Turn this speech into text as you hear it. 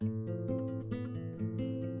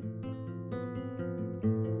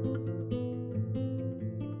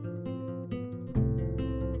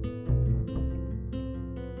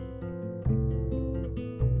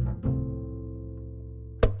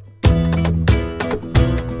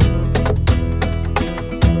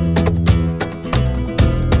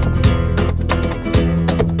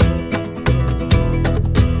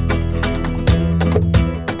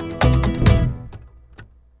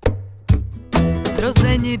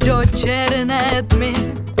do černé tmy,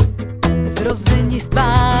 zrození z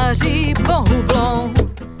tváří pohublou.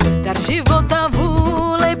 Dar života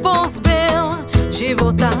vůli pozbyl,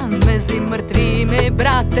 života mezi mrtvými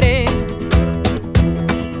bratry.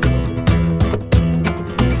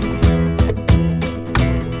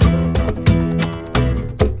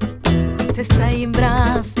 Cesta jim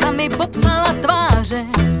vrásnami popsala tváře,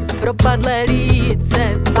 propadlé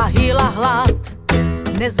líce pahýla hlad.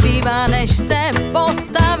 Nezbývá, než se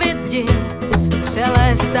postavit zdi,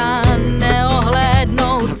 přelézt a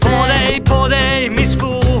neohlédnout se. Podej mi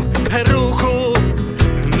svou ruku,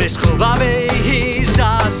 neschovávej ji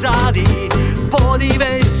za zády,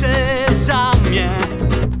 podívej se za mě.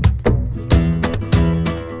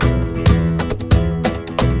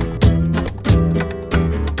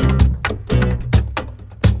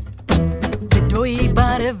 Dojí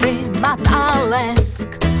barvy, mat a lesk,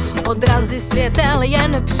 odrazy světel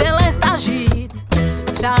jen přelézt a žít.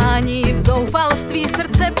 Přání v zoufalství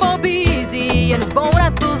srdce pobízí, jen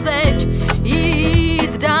zbourat tu zeď,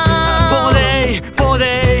 jít dál.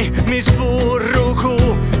 Podej mi svou ruku,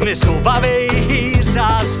 neschovávej ji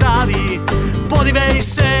za zády, podívej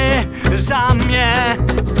se za mě.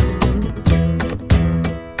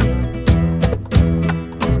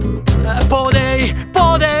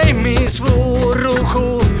 Podej mi svou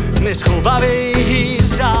ruku, neschovávej ji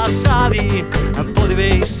za zády,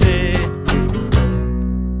 podívej se.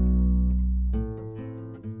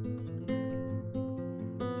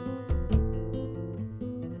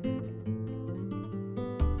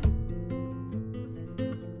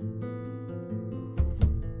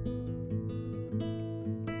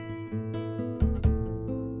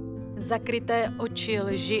 Zakryté oči,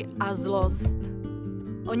 lži a zlost,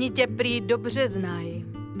 oni tě prý dobře znají.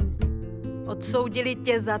 Odsoudili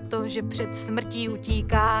tě za to, že před smrtí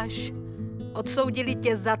utíkáš, odsoudili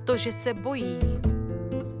tě za to, že se bojí.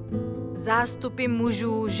 Zástupy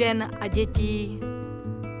mužů, žen a dětí,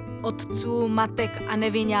 otců, matek a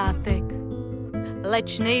nevinátek.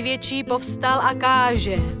 Leč největší povstal a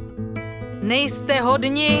káže: nejste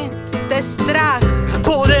hodni, jste strach.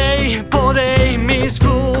 Podej mi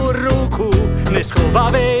svou ruku,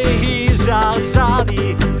 neschovávej ji za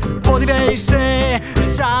zády, podívej se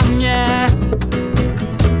za mě.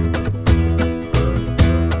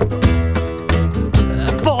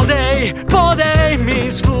 Podej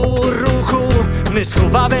mi svou ruku,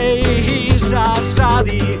 neschovávej ji za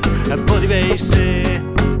zády, podívej se.